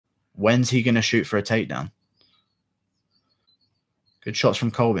When's he going to shoot for a takedown? Good shots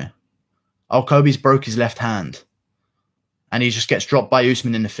from Colby. Oh, Kobe's broke his left hand. And he just gets dropped by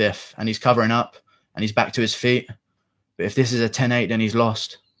Usman in the 5th. And he's covering up. And he's back to his feet. But if this is a 10-8, then he's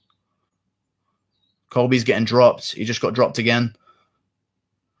lost. Colby's getting dropped. He just got dropped again.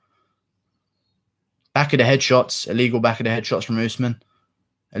 Back of the head shots. Illegal back of the head shots from Usman.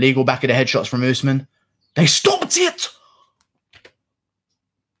 Illegal back of the head shots from Usman. They stopped it!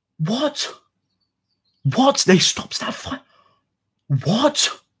 What? What? They stopped that fight? What?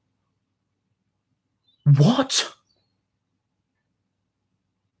 What?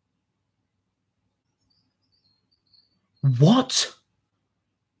 What?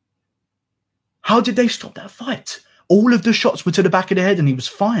 How did they stop that fight? All of the shots were to the back of the head and he was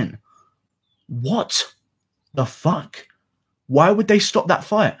fine. What the fuck? Why would they stop that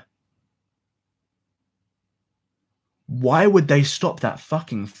fight? Why would they stop that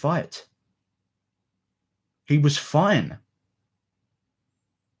fucking fight? He was fine.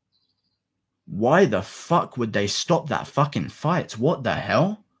 Why the fuck would they stop that fucking fight? What the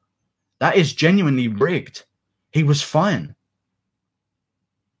hell? That is genuinely rigged. He was fine.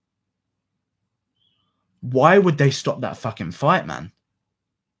 Why would they stop that fucking fight, man?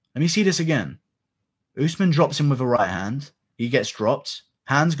 Let me see this again. Usman drops him with a right hand. He gets dropped.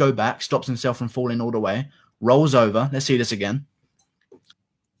 Hands go back. Stops himself from falling all the way. Rolls over. Let's see this again.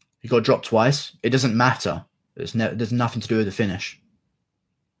 He got dropped twice. It doesn't matter. There's nothing to do with the finish.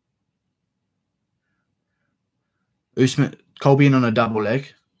 Usman, Colby in on a double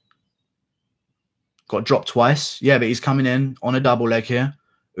leg. Got dropped twice. Yeah, but he's coming in on a double leg here.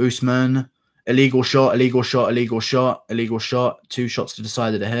 Usman, illegal shot, illegal shot, illegal shot, illegal shot. 2 shots to the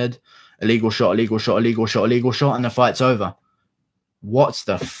side of the head. Illegal shot, illegal shot, illegal shot, illegal shot, and the fight's over. What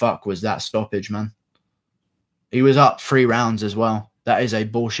the fuck was that stoppage, man? He was up 3 rounds as well. That is a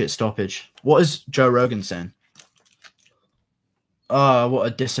bullshit stoppage. What is Joe Rogan saying? Oh, what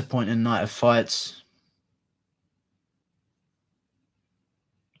a disappointing night of fights.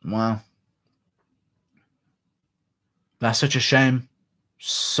 Wow. That's such a shame.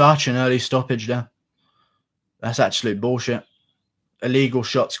 Such an early stoppage there. That's absolute bullshit. Illegal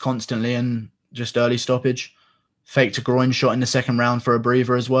shots constantly and just early stoppage. Faked a groin shot in the 2nd round for a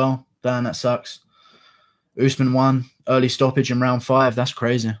breather as well. Damn, that sucks. Usman won. Early stoppage in round 5. That's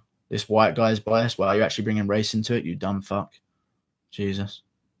crazy. This white guy's biased. Wow, you're actually bringing race into it, you dumb fuck. Jesus.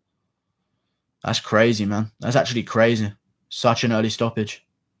 That's crazy, man. That's actually crazy. Such an early stoppage.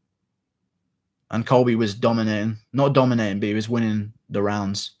 And Colby was dominating. Not dominating, but he was winning the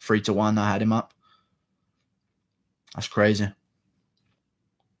rounds. 3-1. I had him up. That's crazy.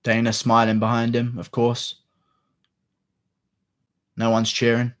 Dana smiling behind him, of course. No one's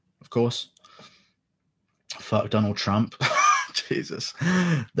cheering, of course. Fuck Donald Trump. Jesus.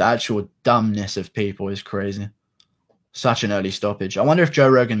 The actual dumbness of people is crazy. Such an early stoppage. I wonder if Joe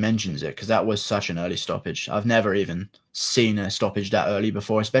Rogan mentions it, because that was such an early stoppage. I've never even seen a stoppage that early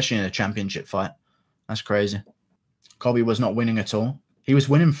before, especially in a championship fight. That's crazy. Colby was not winning at all. He was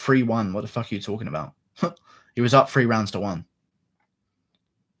winning 3-1. What the fuck are you talking about? He was up 3 rounds to 1.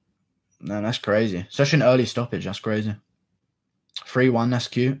 No, that's crazy. Such an early stoppage. That's crazy. 3-1. That's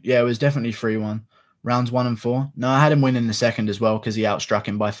cute. Yeah, it was definitely 3-1. Rounds 1 and 4. No, I had him winning the 2nd as well because he outstruck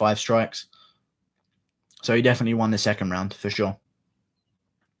him by 5 strikes. So he definitely won the 2nd round for sure.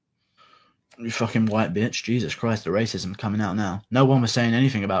 You fucking white bitch. Jesus Christ, the racism coming out now. No one was saying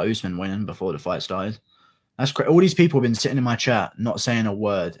anything about Usman winning before the fight started. That's crazy. All these people have been sitting in my chat not saying a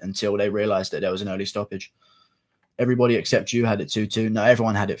word until they realized that there was an early stoppage. Everybody except you had it 2-2. No,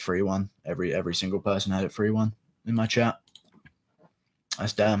 everyone had it 3-1. Every single person had it 3-1 in my chat.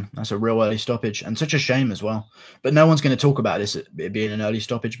 That's damn. That's a real early stoppage. And such a shame as well. But no one's going to talk about this it being an early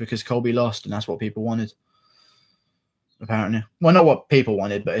stoppage because Colby lost and that's what people wanted. Apparently. Well, not what people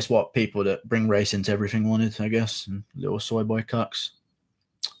wanted, but it's what people that bring race into everything wanted, I guess. And little soy boy cucks.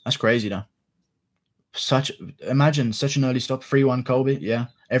 That's crazy, though. Imagine such an early stop. 3-1 Colby. Yeah.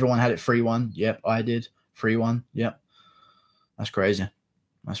 Everyone had it 3-1. Yep, I did. 3-1. Yep. That's crazy.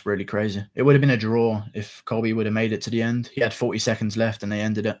 That's really crazy. It would have been a draw if Colby would have made it to the end. He had 40 seconds left and they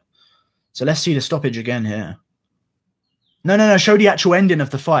ended it. So let's see the stoppage again here. No. Show the actual ending of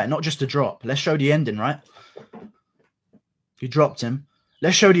the fight, not just the drop. Let's show the ending, right? You dropped him.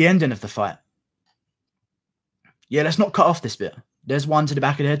 Let's show the ending of the fight. Yeah, let's not cut off this bit. There's 1 to the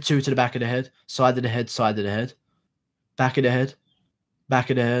back of the head, 2 to the back of the head, side of the head, side of the head, back of the head,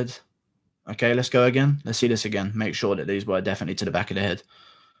 back of the head. Okay, let's go again. Let's see this again. Make sure that these were definitely to the back of the head.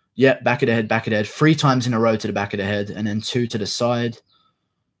 Yep, back of the head, back of the head. 3 times in a row to the back of the head, and then 2 to the side.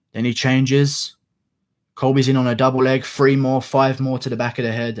 Then he changes. Colby's in on a double leg, 3 more, 5 more to the back of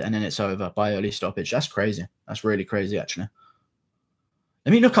the head, and then it's over by early stoppage. That's crazy. That's really crazy, actually.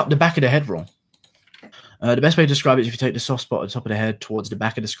 Let me look up the back of the head roll. The best way to describe it is if you take the soft spot at the top of the head towards the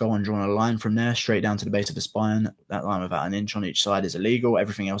back of the skull and draw a line from there straight down to the base of the spine. That line without an inch on each side is illegal.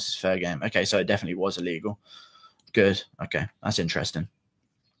 Everything else is fair game. Okay, so it definitely was illegal. Good. Okay, that's interesting.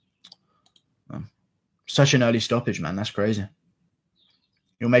 Such an early stoppage, man. That's crazy.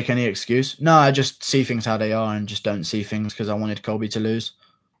 You'll make any excuse? No, I just see things how they are and just don't see things because I wanted Colby to lose.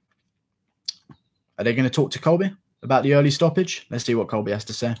 Are they going to talk to Colby about the early stoppage? Let's see what Colby has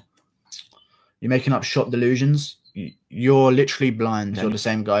to say. You're making up shot delusions. You're literally blind. You're the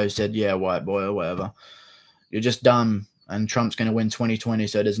same guy who said, yeah, white boy or whatever. You're just dumb, and Trump's going to win 2020,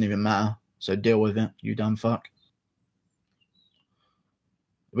 so it doesn't even matter. So deal with it, you dumb fuck.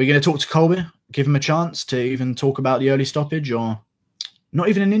 Are we going to talk to Colby? Give him a chance to even talk about the early stoppage, or not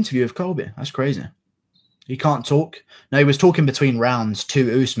even an interview of Colby? That's crazy. He can't talk. No, he was talking between rounds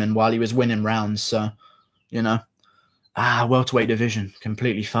to Usman while he was winning rounds. So, you know. Welterweight division.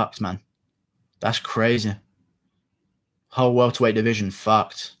 Completely fucked, man. That's crazy. Whole welterweight division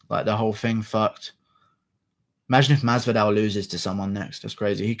fucked. Like, the whole thing fucked. Imagine if Masvidal loses to someone next. That's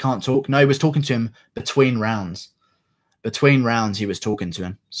crazy. He can't talk. No, he was talking to him between rounds. Between rounds, he was talking to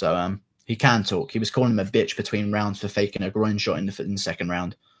him. So, he can talk. He was calling him a bitch between rounds for faking a groin shot in the second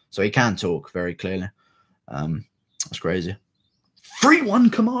round. So, he can talk very clearly. That's crazy. 3-1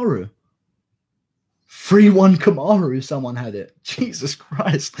 Kamaru. 3-1 Kamaru, someone had it. Jesus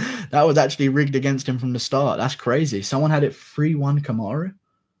Christ. That was actually rigged against him from the start. That's crazy. Someone had it 3-1 Kamaru?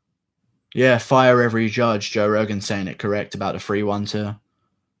 Yeah, fire every judge. Joe Rogan saying it correct about the 3-1 to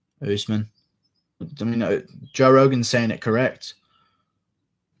Usman. I mean, Joe Rogan's saying it correct.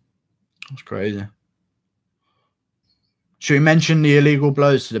 That's crazy. Should we mention the illegal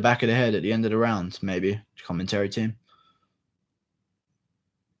blows to the back of the head at the end of the round? Maybe. Commentary team.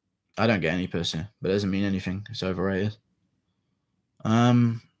 I don't get any pussy, but it doesn't mean anything. It's overrated.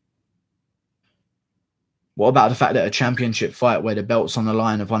 What about the fact that a championship fight where the belt's on the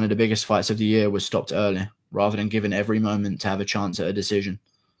line of one of the biggest fights of the year was stopped early, rather than given every moment to have a chance at a decision?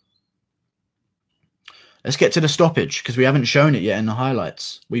 Let's get to the stoppage, because we haven't shown it yet in the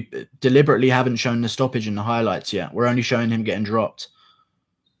highlights. We deliberately haven't shown the stoppage in the highlights yet. We're only showing him getting dropped.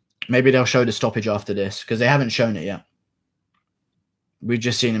 Maybe they'll show the stoppage after this, because they haven't shown it yet. We've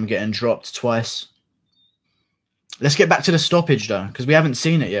just seen him getting dropped twice. Let's get back to the stoppage, though, because we haven't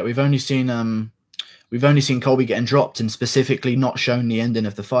seen it yet. We've only seen Colby getting dropped and specifically not shown the ending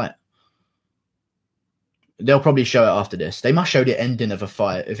of the fight. They'll probably show it after this. They must show the ending of a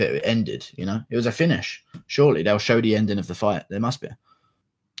fight if it ended, you know? It was a finish. Surely they'll show the ending of the fight. There must be.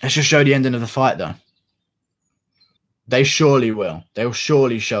 Let's just show the ending of the fight, though. They surely will. They'll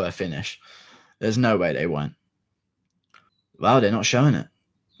surely show a finish. There's no way they won't. Wow, they're not showing it.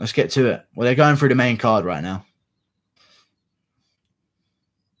 Let's get to it. Well, they're going through the main card right now.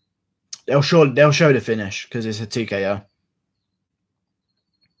 They'll show the finish because it's a TKO.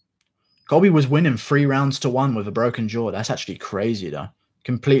 Colby was winning 3-1 with a broken jaw. That's actually crazy, though.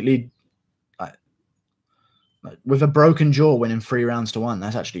 Completely, with a broken jaw, winning 3-1.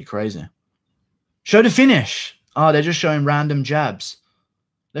 That's actually crazy. Show the finish. Oh, they're just showing random jabs.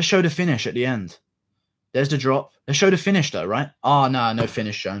 Let's show the finish at the end. There's the drop. Let's show the finish, though, right? Oh, no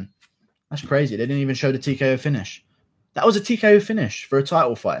finish shown. That's crazy. They didn't even show the TKO finish. That was a TKO finish for a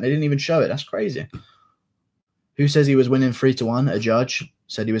title fight, and they didn't even show it. That's crazy. Who says he was winning 3-1? A judge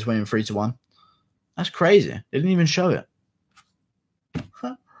said he was winning 3-1. That's crazy. They didn't even show it.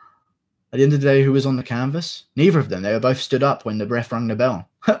 Huh. At the end of the day, who was on the canvas? Neither of them. They were both stood up when the ref rang the bell.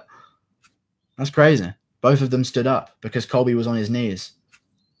 That's crazy. Both of them stood up because Colby was on his knees.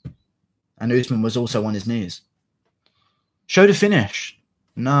 And Usman was also on his knees. Show the finish.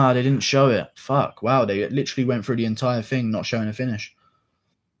 Nah, they didn't show it. Fuck. Wow, they literally went through the entire thing not showing a finish.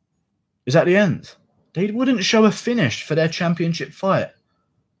 Is that the end? They wouldn't show a finish for their championship fight.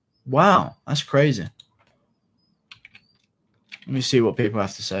 Wow, that's crazy. Let me see what people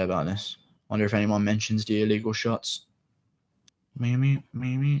have to say about this. Wonder if anyone mentions the illegal shots. It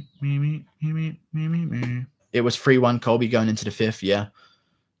was 3-1 Colby going into the 5th, yeah.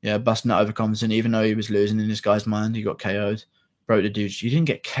 Yeah, busting that over Covington, even though he was losing in this guy's mind. He got KO'd. Broke the dude. He didn't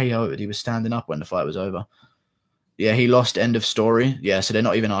get KO'd. He was standing up when the fight was over. Yeah, he lost, end of story. Yeah, so they're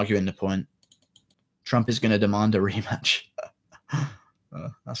not even arguing the point. Trump is going to demand a rematch.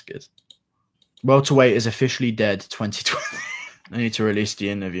 That's good. Welterweight is officially dead 2020. I need to release the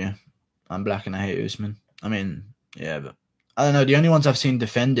interview. I'm black and I hate Usman. I mean, yeah, but I don't know. The only ones I've seen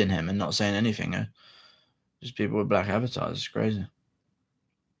defending him and not saying anything are just people with black avatars. It's crazy.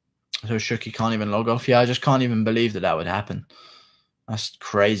 So shook he can't even log off. Yeah, I just can't even believe that would happen. That's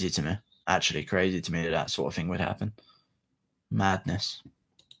crazy to me. Actually crazy to me that sort of thing would happen. Madness.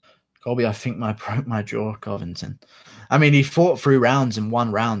 Colby, I think I broke my jaw, Covington. I mean, he fought 3 rounds and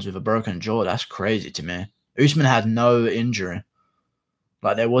 1 rounds with a broken jaw. That's crazy to me. Usman had no injury.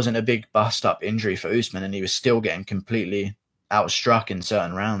 Like, there wasn't a big bust-up injury for Usman, and he was still getting completely outstruck in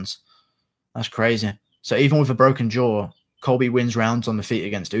certain rounds. That's crazy. So even with a broken jaw, Colby wins rounds on the feet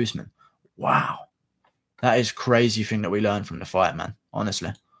against Usman. Wow. That is crazy thing that we learned from the fight, man.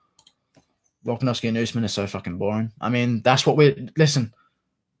 Honestly. Volkanovski and Usman are so fucking boring. I mean, that's what we... Listen.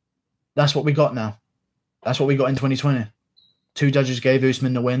 That's what we got now. That's what we got in 2020. 2 judges gave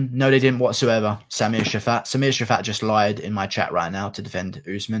Usman the win. No, they didn't whatsoever. Samir Shafat just lied in my chat right now to defend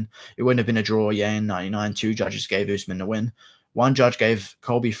Usman. It wouldn't have been a draw, yeah, in 99. 2 judges gave Usman the win. 1 judge gave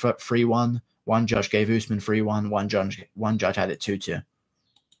Colby 3-1. 1 judge gave Usman 3-1. One judge had it 2-2.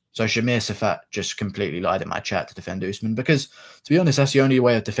 So Shamir Safat just completely lied in my chat to defend Usman because, to be honest, that's the only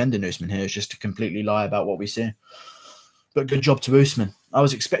way of defending Usman here is just to completely lie about what we see. But good job to Usman. I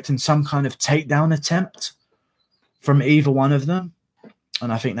was expecting some kind of takedown attempt from either one of them,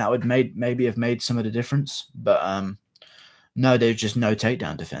 and I think that would maybe have made some of the difference. But no, there's just no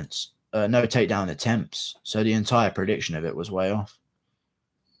takedown defense, no takedown attempts. So the entire prediction of it was way off.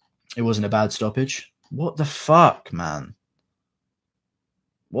 It wasn't a bad stoppage. What the fuck, man?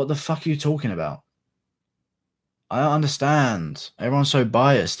 What the fuck are you talking about? I don't understand. Everyone's so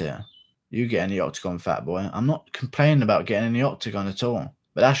biased here. You get in the octagon, fat boy. I'm not complaining about getting in the octagon at all.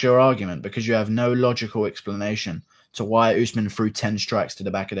 But that's your argument because you have no logical explanation to why Usman threw 10 strikes to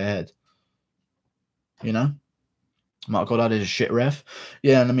the back of the head. You know? Mark Goddard is a shit ref.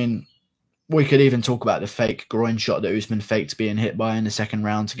 Yeah, and I mean, we could even talk about the fake groin shot that Usman faked being hit by in the second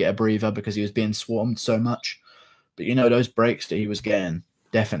round to get a breather because he was being swarmed so much. But you know, those breaks that he was getting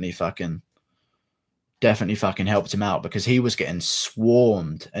definitely fucking helped him out because he was getting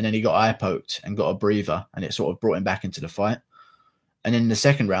swarmed and then he got eye poked and got a breather and it sort of brought him back into the fight. And then in the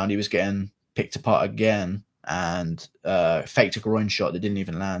second round, he was getting picked apart again and faked a groin shot that didn't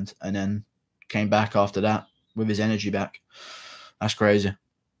even land and then came back after that with his energy back. That's crazy.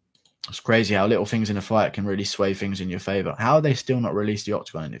 It's crazy how little things in a fight can really sway things in your favor. How are they still not released the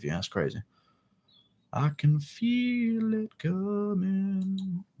octagon interview? That's crazy. I can feel it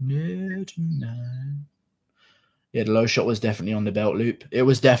coming near tonight. Yeah, the low shot was definitely on the belt loop. It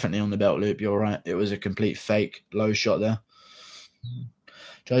was definitely on the belt loop. You're right. It was a complete fake low shot there.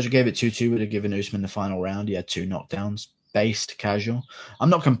 Judge gave it 2-2, would have given Usman the final round. He had 2 knockdowns. Based casual. I'm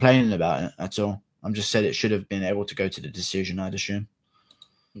not complaining about it at all. I'm just said it should have been able to go to the decision, I'd assume.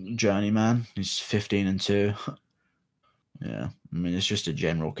 Journeyman, he's 15-2. Yeah, I mean, it's just a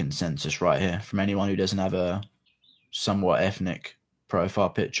general consensus right here from anyone who doesn't have a somewhat ethnic profile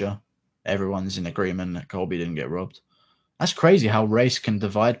picture. Everyone's in agreement that Colby didn't get robbed. That's crazy how race can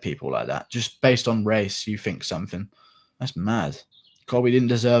divide people like that. Just based on race, you think something. That's mad. Colby didn't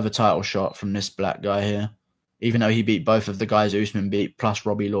deserve a title shot from this black guy here, even though he beat both of the guys Usman beat, plus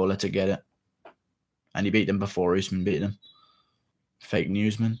Robbie Lawler to get it. And he beat them before Usman beat them. Fake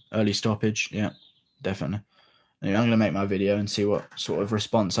newsman. Early stoppage. Yeah, definitely. Anyway, I'm going to make my video and see what sort of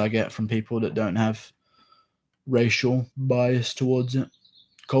response I get from people that don't have racial bias towards it.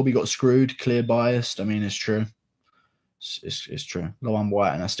 Colby got screwed, clear biased. I mean, it's true. It's true. Though I'm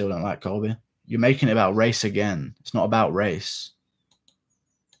white and I still don't like Colby. You're making it about race again. It's not about race.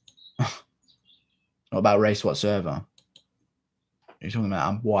 Not about race whatsoever. You're talking about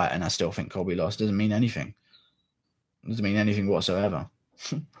I'm white and I still think Colby lost. Doesn't mean anything. Doesn't mean anything whatsoever.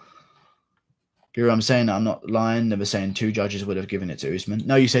 Guru, I'm saying that I'm not lying. Never saying 2 judges would have given it to Usman.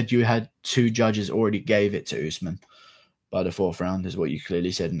 No, you said you had 2 judges already gave it to Usman by the 4th round, is what you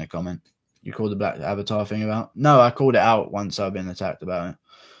clearly said in the comment. You called the black avatar thing about? No, I called it out once I've been attacked about it.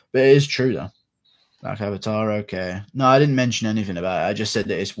 But it is true, though. Black avatar, okay. No, I didn't mention anything about it. I just said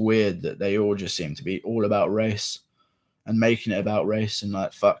that it's weird that they all just seem to be all about race and making it about race and,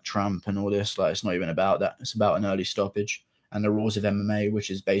 like, fuck Trump and all this. Like, it's not even about that. It's about an early stoppage and the rules of MMA, which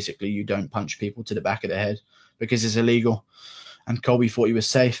is basically you don't punch people to the back of the head because it's illegal. And Colby thought he was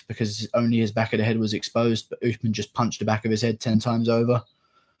safe because only his back of the head was exposed, but Usman just punched the back of his head 10 times over.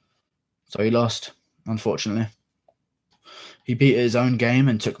 So he lost, unfortunately. He beat his own game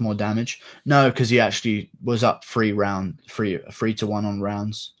and took more damage. No, because he actually was up 3-1 on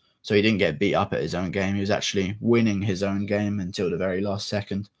rounds. So he didn't get beat up at his own game. He was actually winning his own game until the very last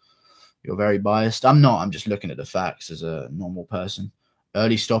second. You're very biased. I'm not. I'm just looking at the facts as a normal person.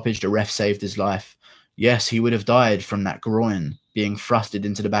 Early stoppage, the ref saved his life. Yes, he would have died from that groin being thrusted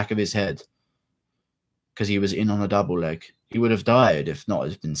into the back of his head. because he was in on a double leg. He would have died if not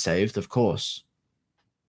have been saved, of course.